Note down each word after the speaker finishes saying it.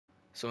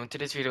So in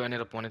today's video, I ended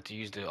up wanting to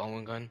use the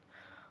Owen gun.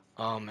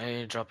 I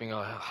ended up dropping a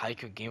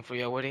haiku game for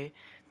you already.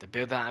 The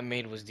build that I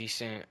made was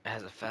decent. It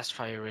has a fast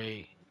fire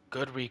rate,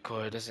 good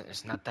recoil.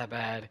 It's not that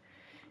bad,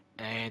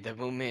 and the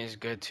movement is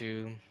good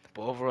too.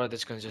 But overall,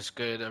 this gun's just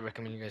good. I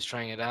recommend you guys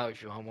trying it out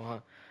if you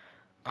want.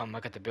 I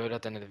got the build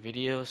at the end of the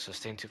video, so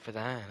stay tuned for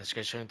that. Let's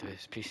get straight into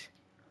this. Peace.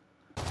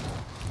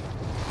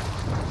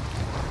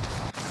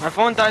 My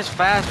phone dies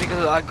fast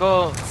because I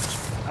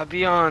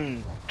be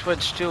on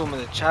Twitch too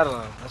with the chat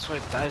on. That's why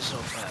it dies so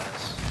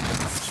fast.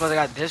 Plus I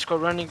got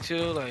Discord running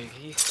too. Like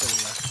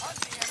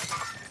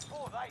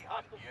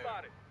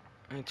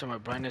I need to turn my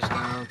brightness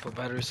down, put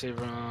battery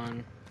saver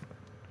on.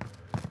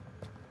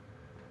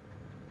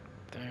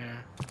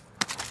 There.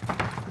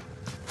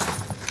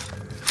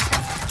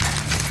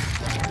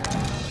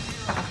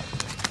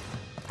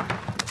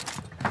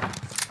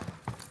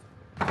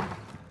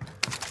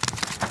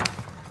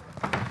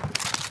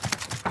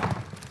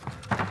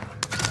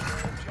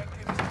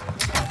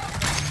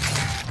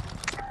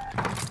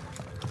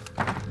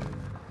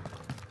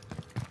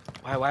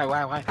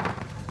 Why?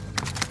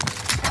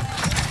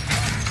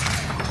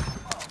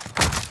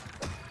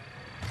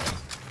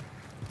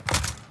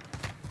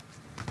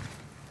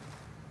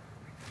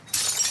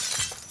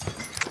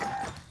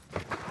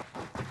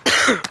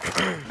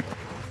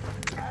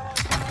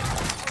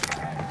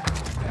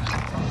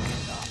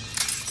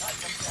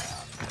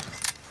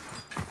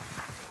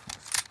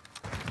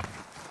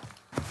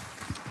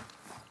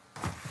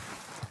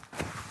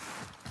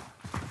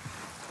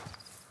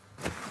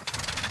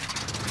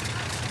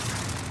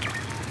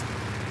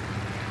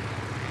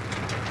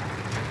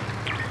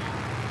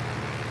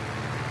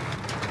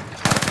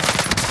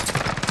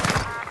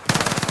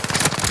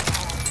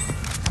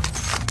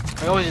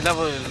 I always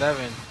level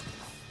 11.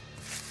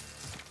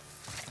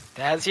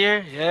 Dad's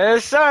here?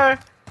 Yes, sir!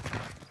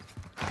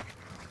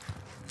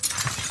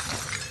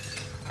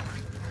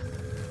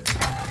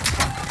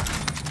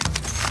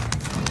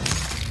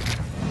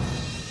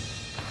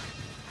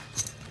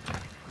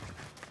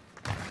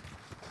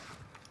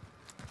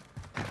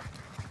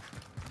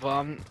 Well,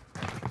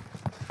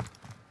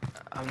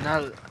 I'm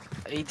not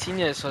 18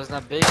 yet, so it's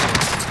not big yet.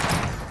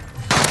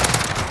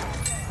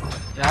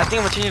 Yeah, I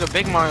think I'm gonna change to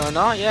Big Mario,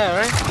 no? Yeah,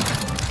 right?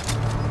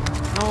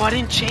 No, I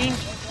didn't change.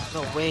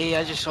 No way,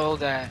 I just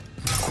sold that.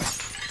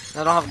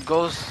 I don't have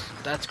ghosts.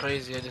 That's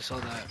crazy, I just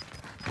sold that.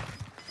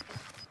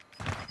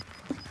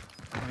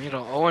 I need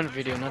an Owen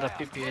video, not a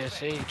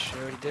PPSH. I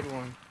already did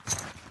one.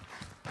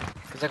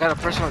 Cause I got a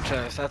personal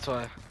chest, that's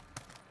why.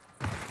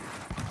 I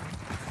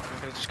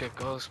could just get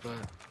ghosts, but.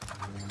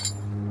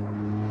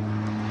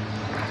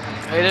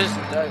 Hey,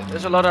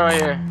 there's a loader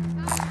right here.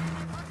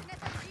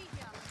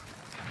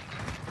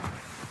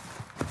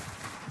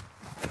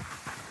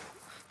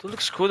 Dude,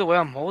 looks cool the way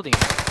I'm holding it.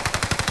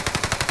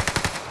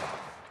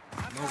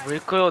 No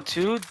recoil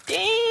too?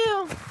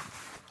 Damn!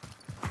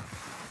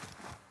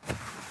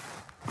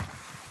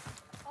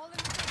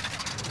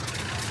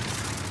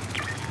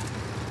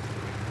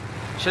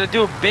 Should I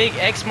do a big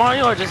X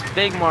Mario or just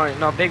big Mario?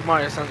 No, big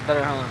Mario sounds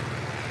better, huh?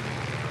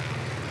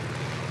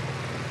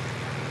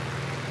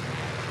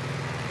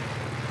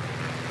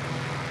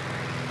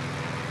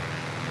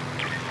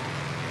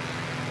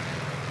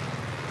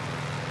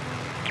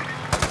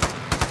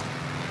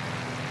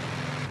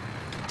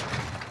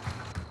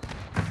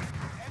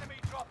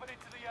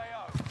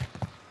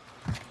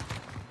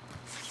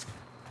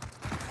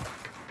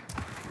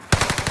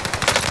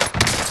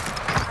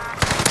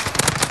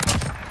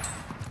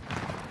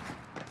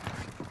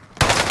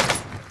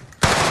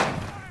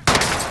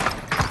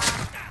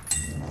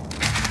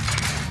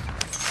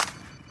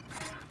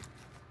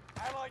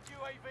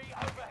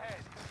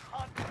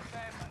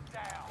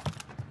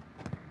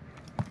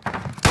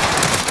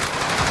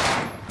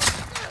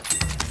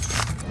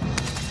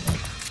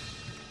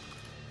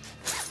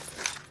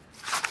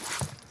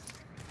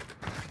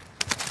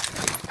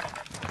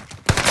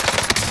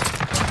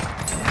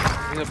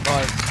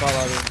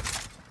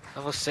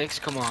 Level 6,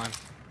 come on.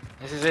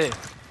 This is it.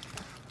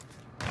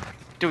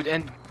 Dude,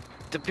 and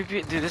the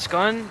PP, dude, this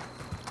gun,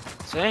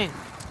 insane.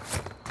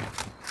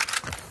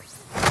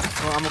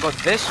 Well, I'm gonna go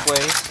this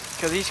way,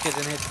 kill these kids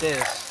and hit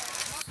this.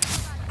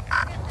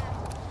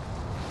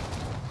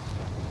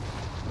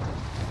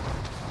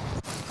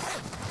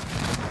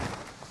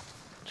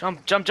 Jump.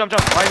 Why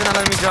are you not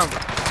letting me jump?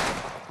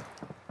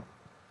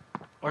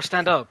 Or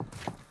stand up.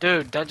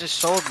 Dude, that just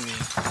sold me.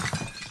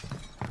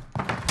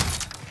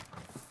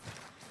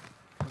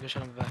 Okay,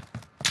 shut him back.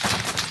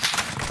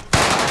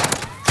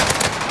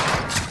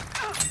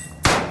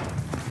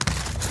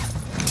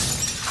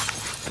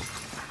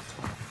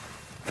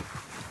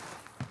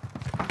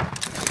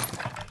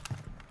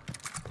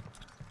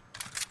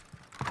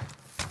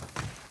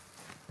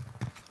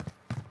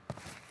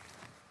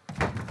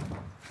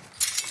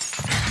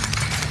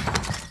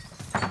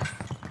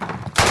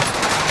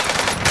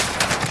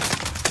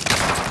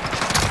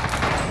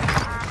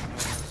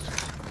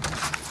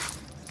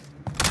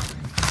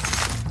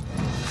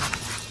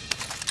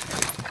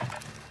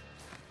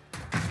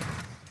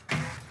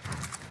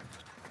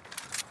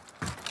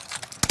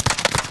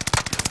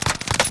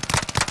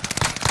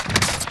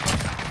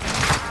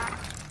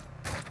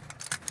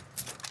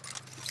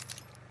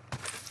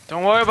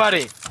 Don't worry about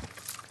it.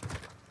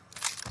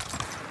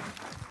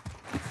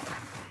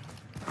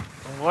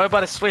 Don't worry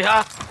about it,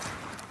 sweetheart.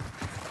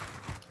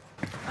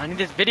 I need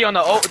this video on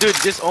the dude.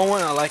 This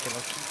Owen, I like it.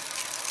 Look.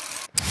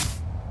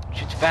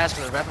 Shoots fast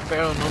with a rapid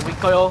barrel, no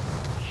recoil.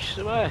 Shit,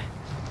 away.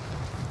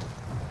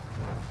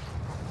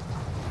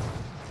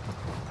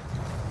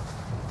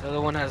 The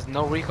other one has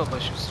no recoil,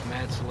 but shoots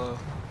mad slow.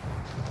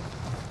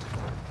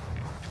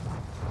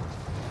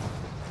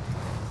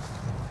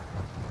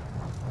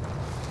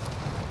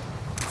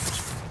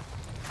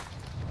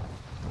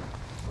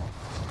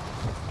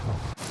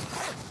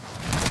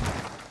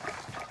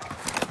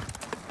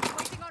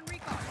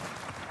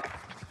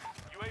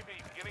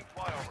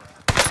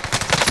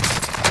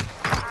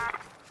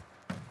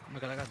 Oh my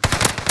god, I got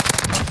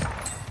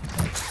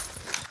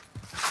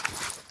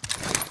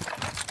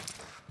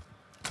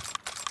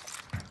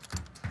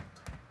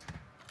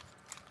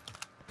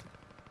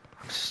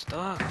I'm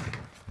stuck.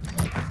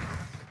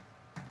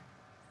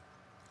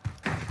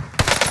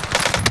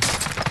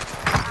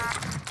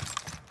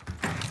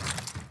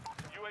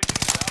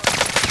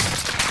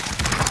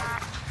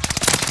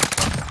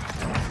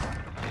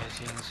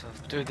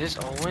 Dude, this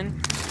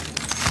Owen,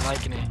 I'm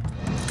liking it.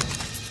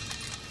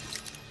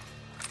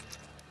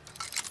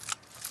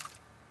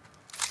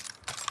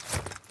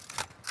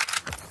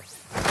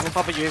 I'm gonna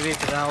pop a UAV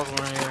because I was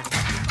one right here.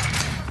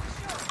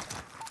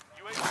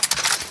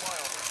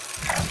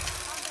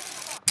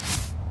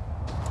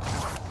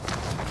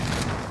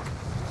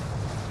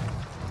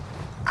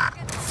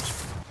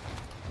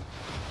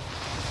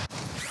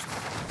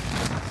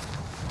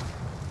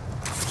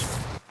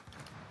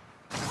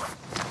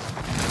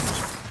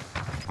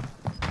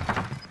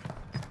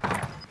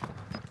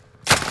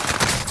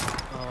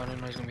 Oh, I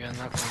didn't know he's gonna be on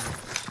that corner.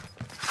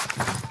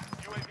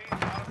 UAV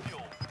out of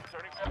fuel.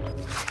 Turning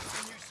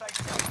new safe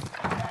zone.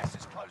 Gas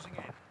is closing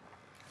in.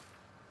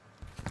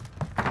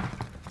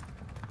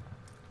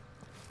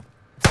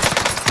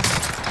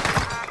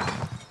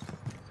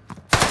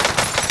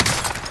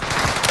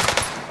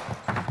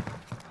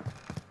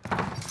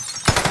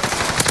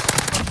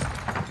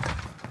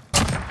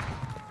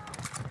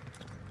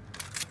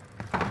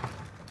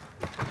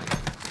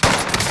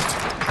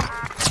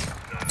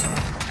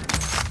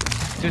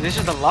 Dude, this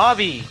is the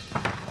lobby.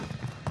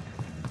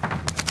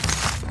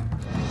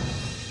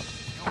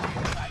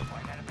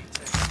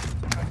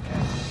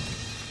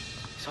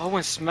 This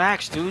Owen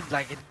smacks, dude.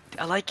 Like,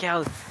 I like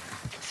how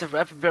it's a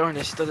rapid barrel and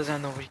it still doesn't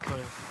have no recoil.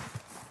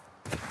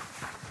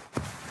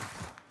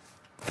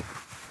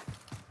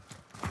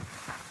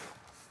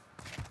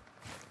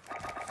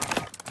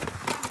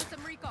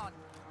 Some recon.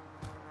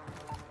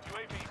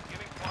 UAV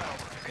giving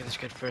flyover. Okay, this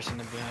good first and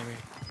then behind me.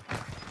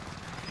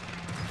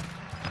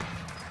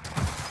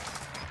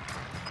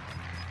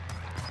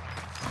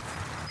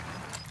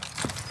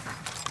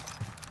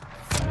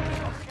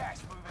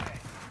 Gas moving in.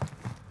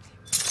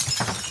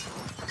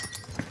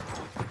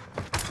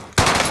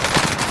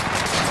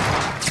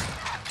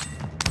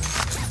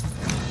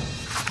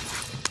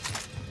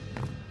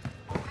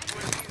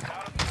 UAV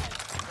out of fuel.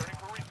 Turning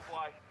for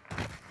resupply.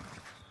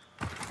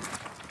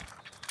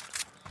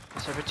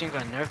 So everything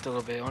got nerfed a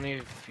little bit. Only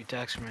a few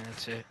attacks from it,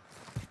 that's it.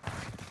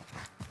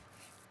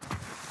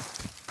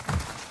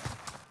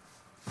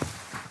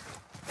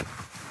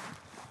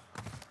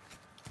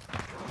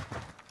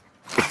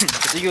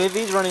 The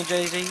UAV's running,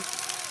 Jay-Z.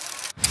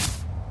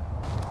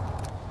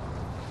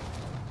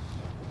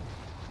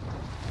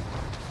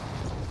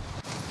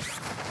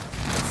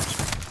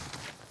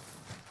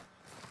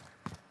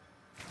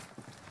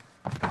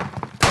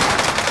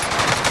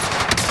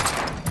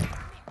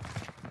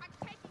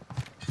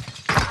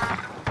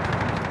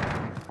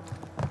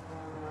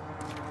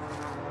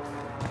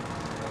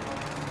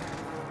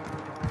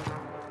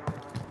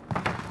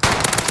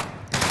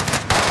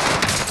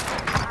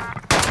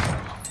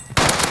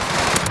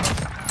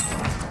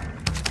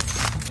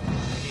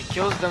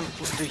 Kills them,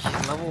 dude, he's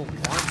level 1.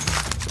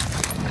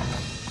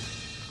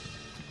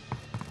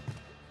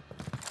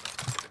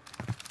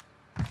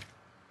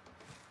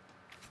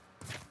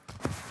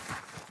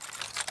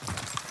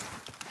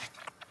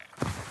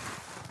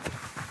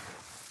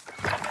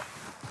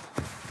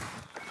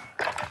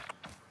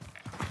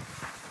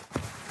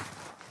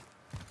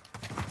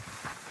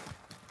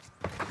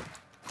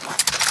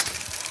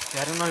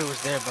 Yeah, I didn't know he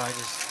was there, but I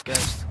just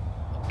guessed.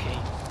 Okay.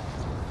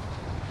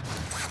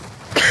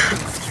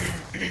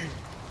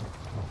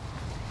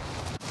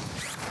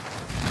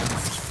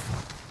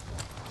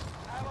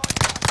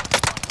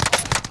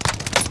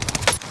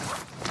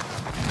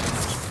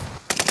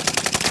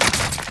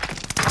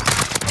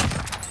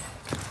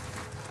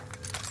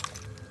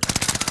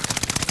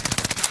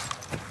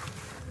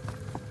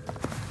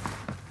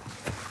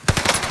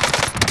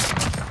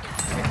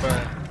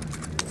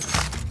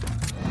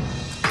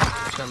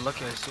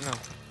 Lucky I seen him.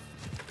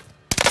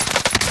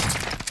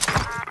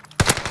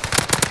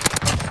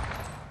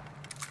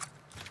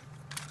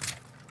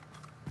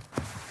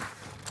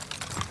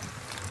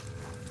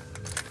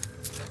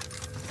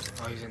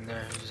 Oh, he's in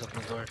there. He's just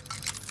opened the door.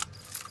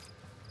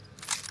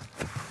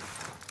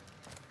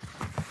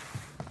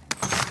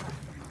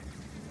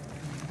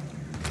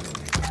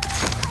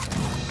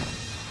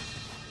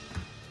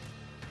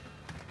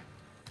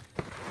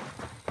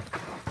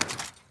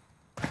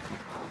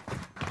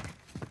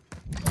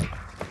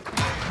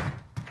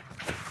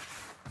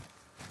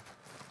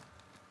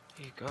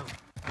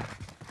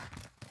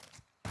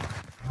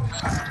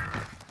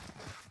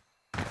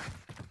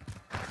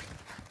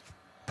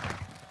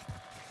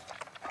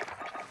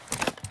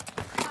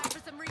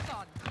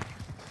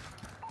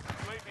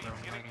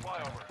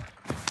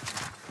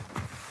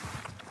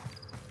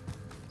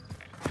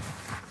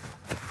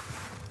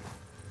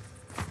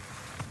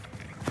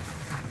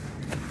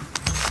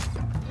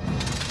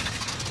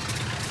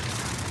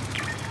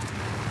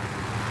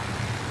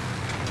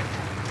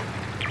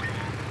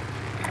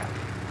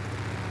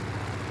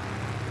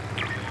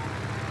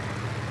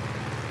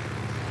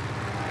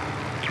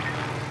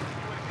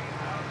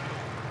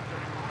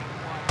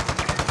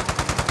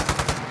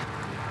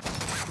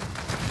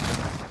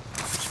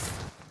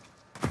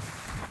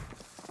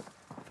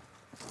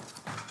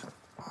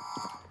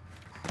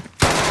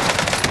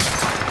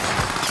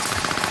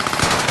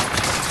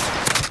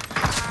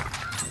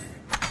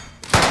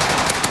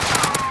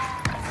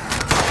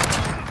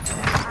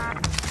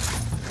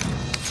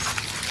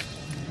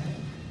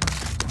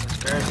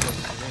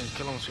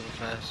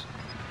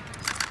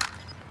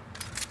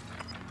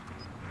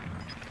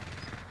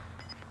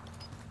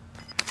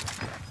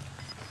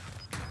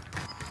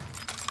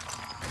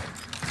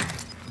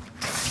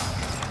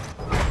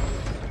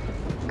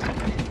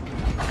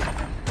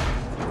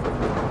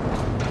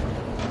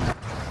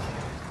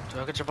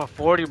 could jump off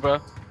 40, bro.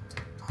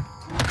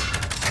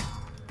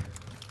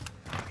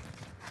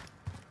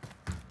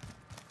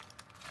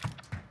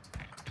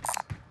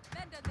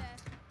 Vendor there.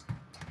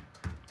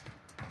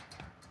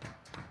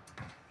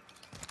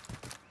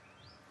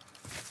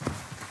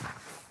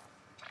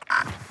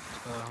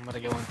 I'm about to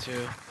get one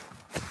too.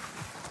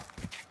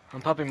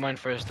 I'm popping mine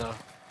first though. Time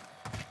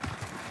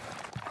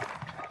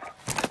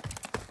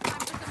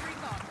for some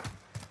recon.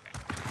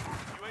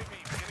 UAV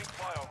beginning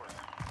flyover.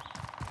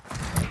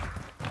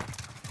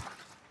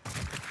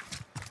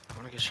 I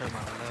wanna get shot on my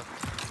left.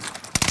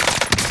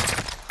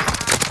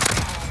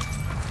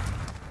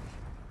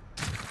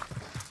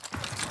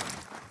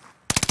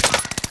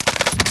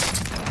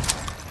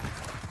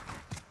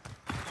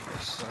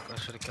 They suck, I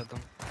should've killed them.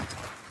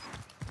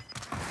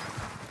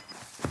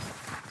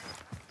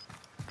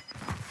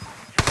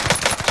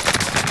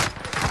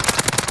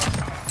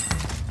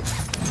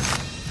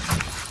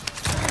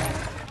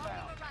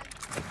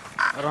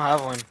 I don't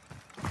have one.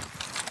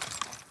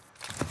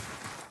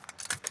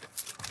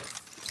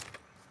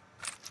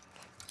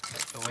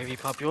 Yo, wavy,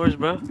 pop yours,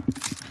 bro. Hold the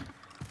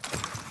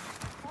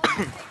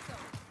safe zone.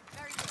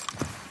 Very good.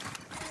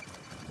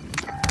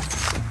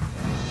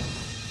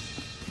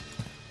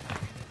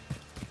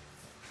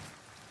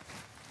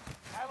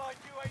 Allied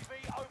UAV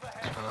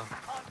overhead. Uh,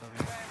 Hunt them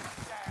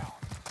down.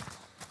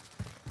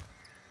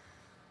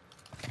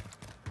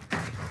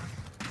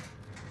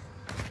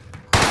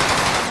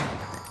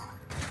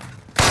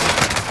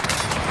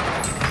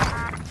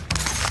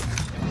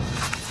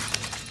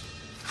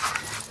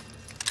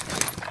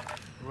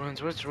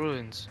 Ruins, where's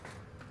ruins?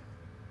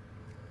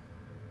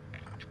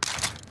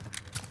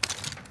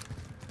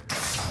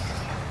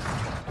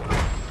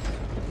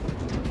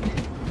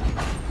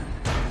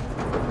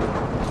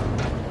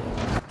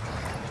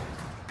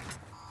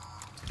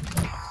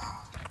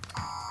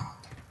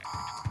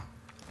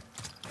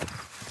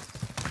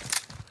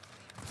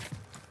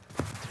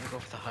 Go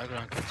for the high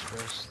ground kids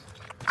first.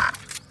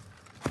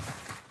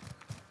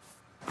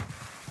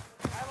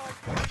 Allied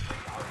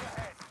UAV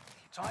overhead.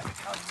 Time to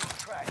cover your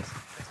tracks.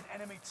 There's an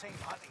enemy team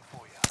hunting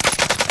for you.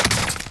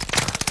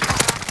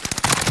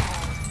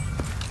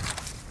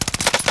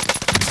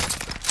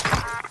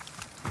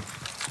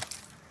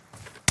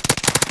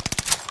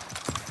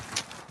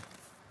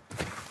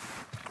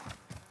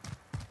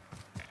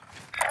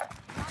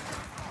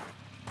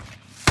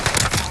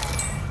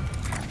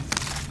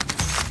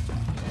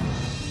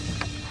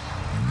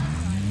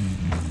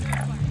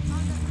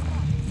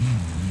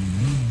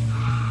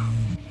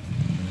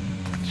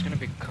 It's gonna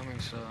be coming,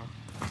 so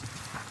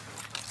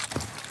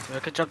I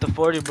could drop the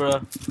 40, bro.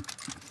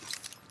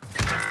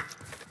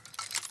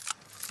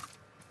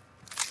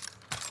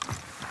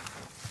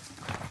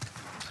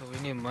 So we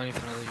need money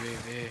for another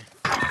UAV.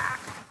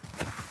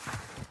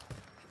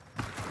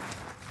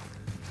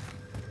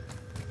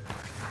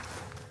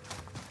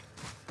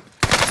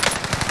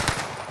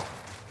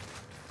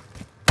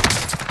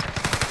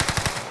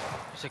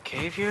 There's a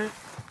cave here?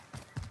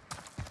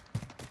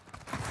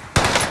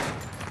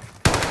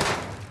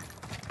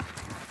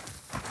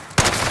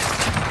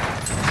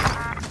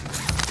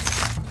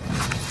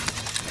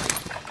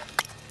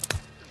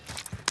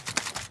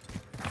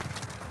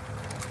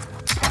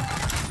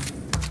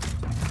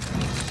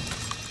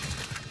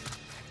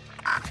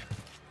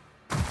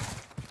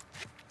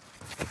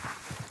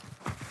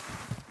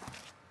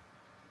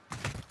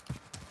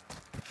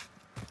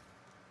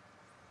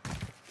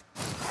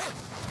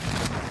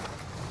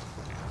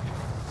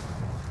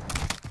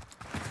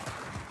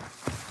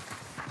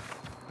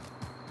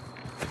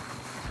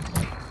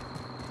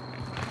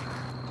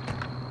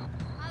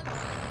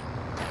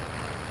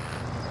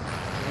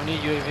 We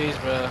need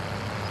UAVs, bro.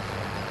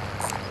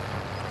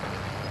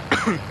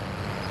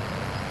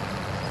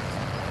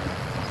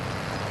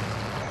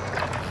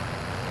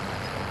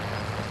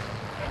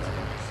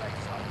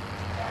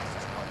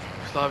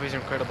 This lobby is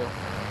incredible.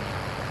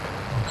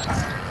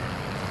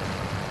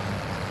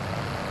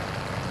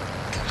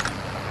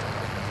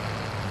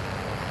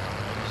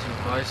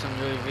 Just buy some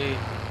UAV.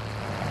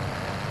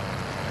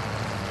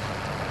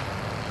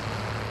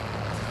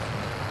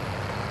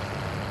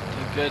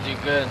 You good, you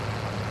good.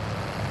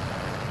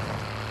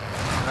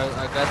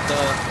 I got the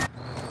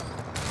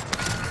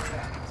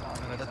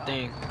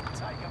thing.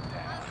 Take them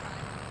down.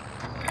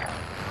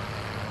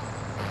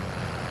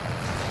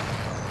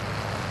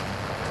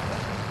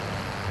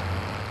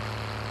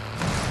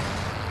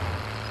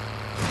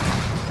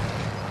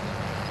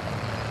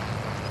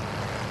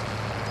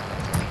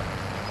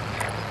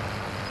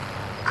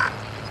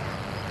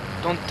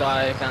 Don't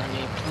die,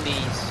 bounty,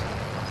 please.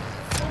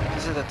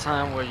 This is the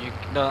time where you.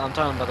 No, I'm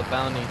talking about the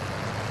bounty.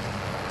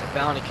 The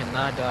bounty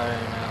cannot die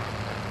right now.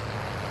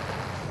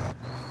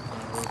 On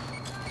the roof.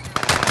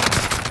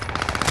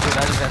 Dude,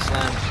 I just got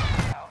slammed.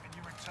 Out and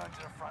you return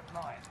to the front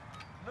line.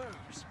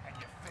 Lose and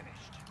you're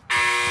finished.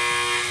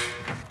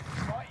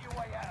 Fight your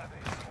way out of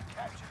this or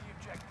capture the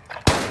objective.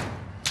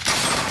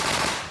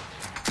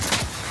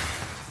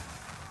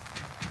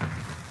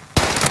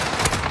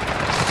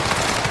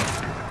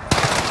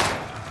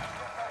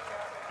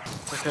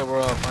 Okay,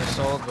 we're up. I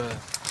sold, but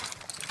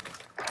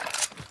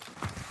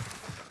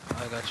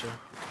got you.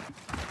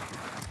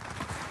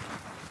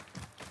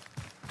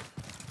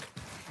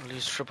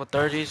 Release triple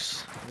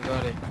 30s. We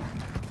got it.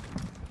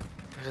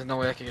 There's no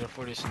way I can get a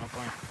 40, so no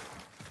point.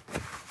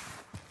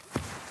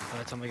 By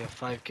the time I get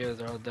 5 kills,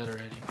 they're all dead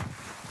already.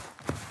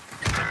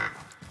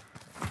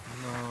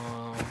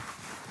 No.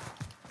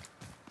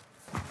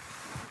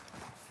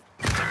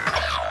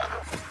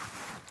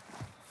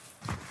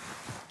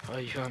 Oh,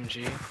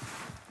 UMG.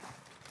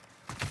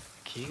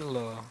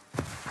 Kilo.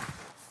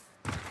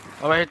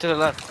 Oh, right here to the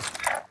left.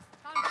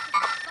 Found a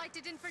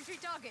sighted infantry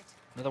target.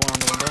 Another one on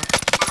the window.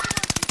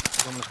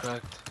 This one was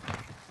cracked.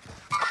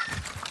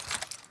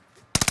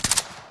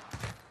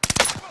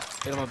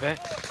 Hit him a bit.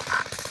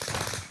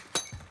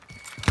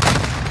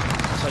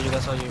 That's all you,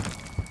 that's all you.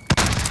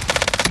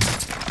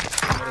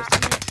 What is to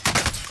me?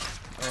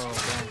 Oh,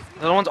 damn.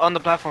 The other one's on the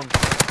platform.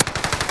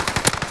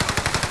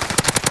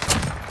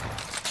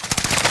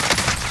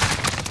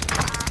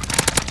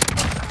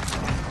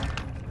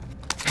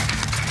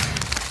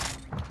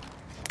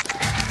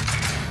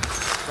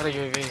 Got a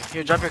UAV.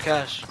 Here, drop your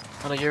cash.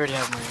 Oh no, you already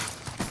have money.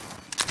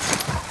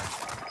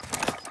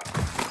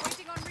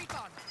 Waiting on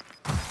recon.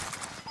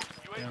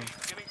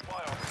 UAV giving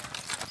fire.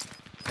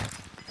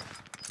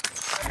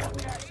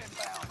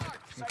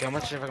 Okay, I'm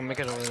gonna see if I can make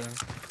it over there.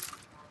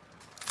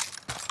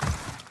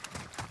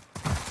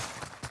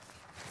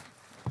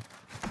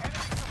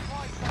 Enemy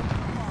supply truck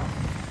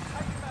above.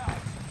 Take him out.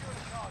 Secure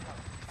the cargo.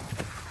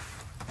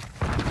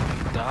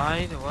 He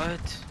died?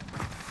 What?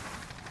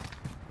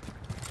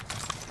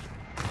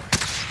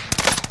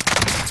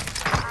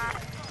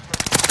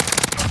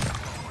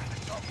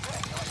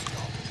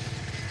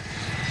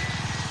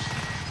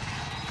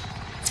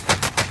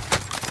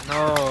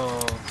 No.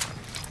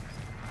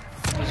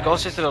 He's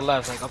ghosted to the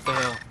left, like up the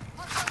hill.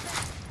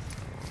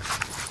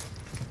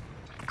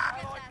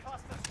 Allied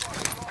cluster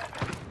strike above.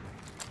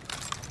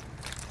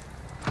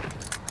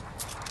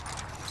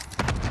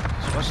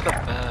 So what's the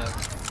bag?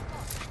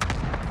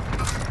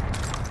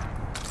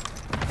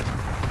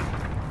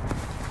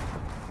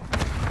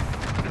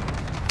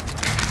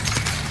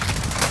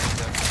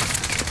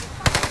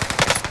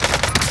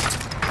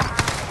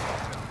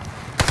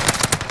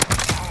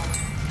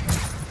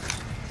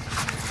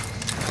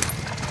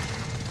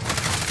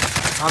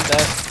 I'm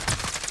dead.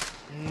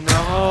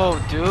 No,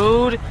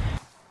 dude.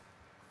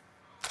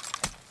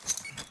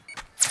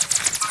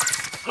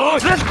 Oh,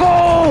 let's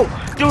go!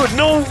 Dude,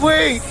 no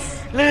way!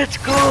 Let's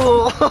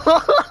go!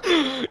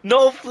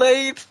 No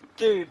plates,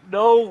 dude.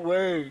 No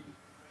way.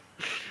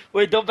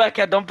 Wait, don't back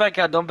out. Don't back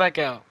out. Don't back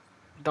out.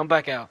 Don't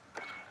back out.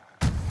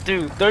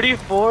 Dude,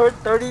 34,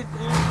 33.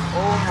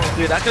 Oh my,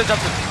 dude, I could have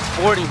dropped to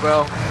 40,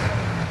 bro.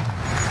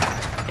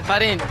 If I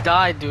didn't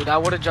die, dude, I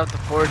would have dropped to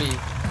 40.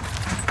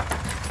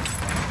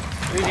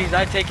 Please,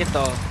 I take it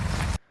though.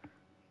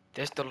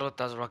 There's the little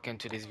that's rocking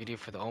into this video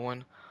for the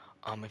Owen.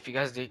 If you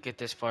guys did get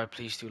this far,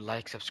 please do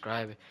like,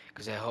 subscribe,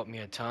 because that helped me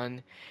a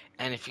ton.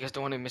 And if you guys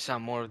don't want to miss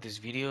out more of these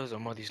videos or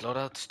more of these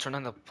loadouts, turn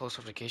on the post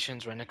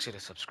notifications right next to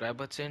the subscribe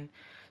button,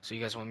 so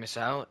you guys won't miss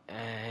out.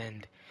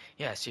 And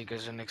yeah, see you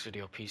guys in the next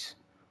video. Peace.